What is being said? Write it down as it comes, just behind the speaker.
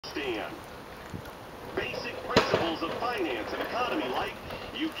understand basic principles of finance and economy, like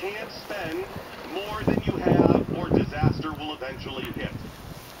you can't spend more than you have or disaster will eventually hit.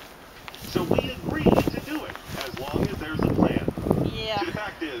 So we agreed to do it as long as there's a plan. Yeah. See, the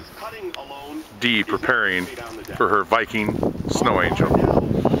fact is, cutting alone Dee preparing for her Viking snow angel.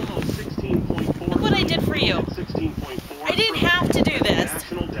 Look what I did for you. I didn't have to do this,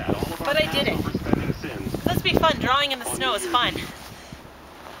 but I did it. Let's be fun. Drawing in the snow is fun. To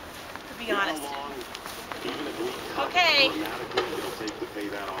be honest. Okay.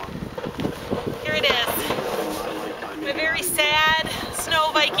 Here it is. My very sad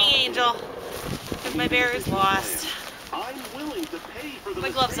snow Viking angel. Because my bear is lost. My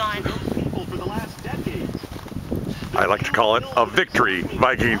gloves on. I like to call it a victory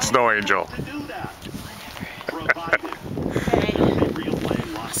Viking snow angel. Okay.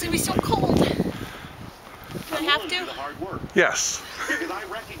 It's gonna be so cold. Do I have to? Yes. I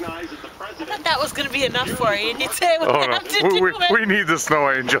thought that was gonna be enough for you, and you'd say I would have to do it. We need the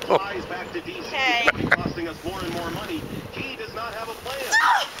snow angel. Okay. Costing us more and more money. He does not have a plan.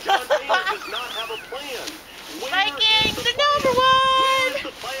 John Boehner does not have a plan. Vikings, the number one!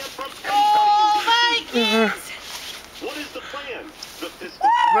 Oh, Vikings! What is the plan? The fiscal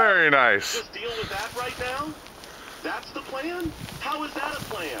Very nice. Just deal with that right now? That's the plan? How is that a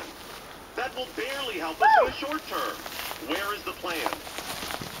plan? That will barely help us in the short term. Where is the plan?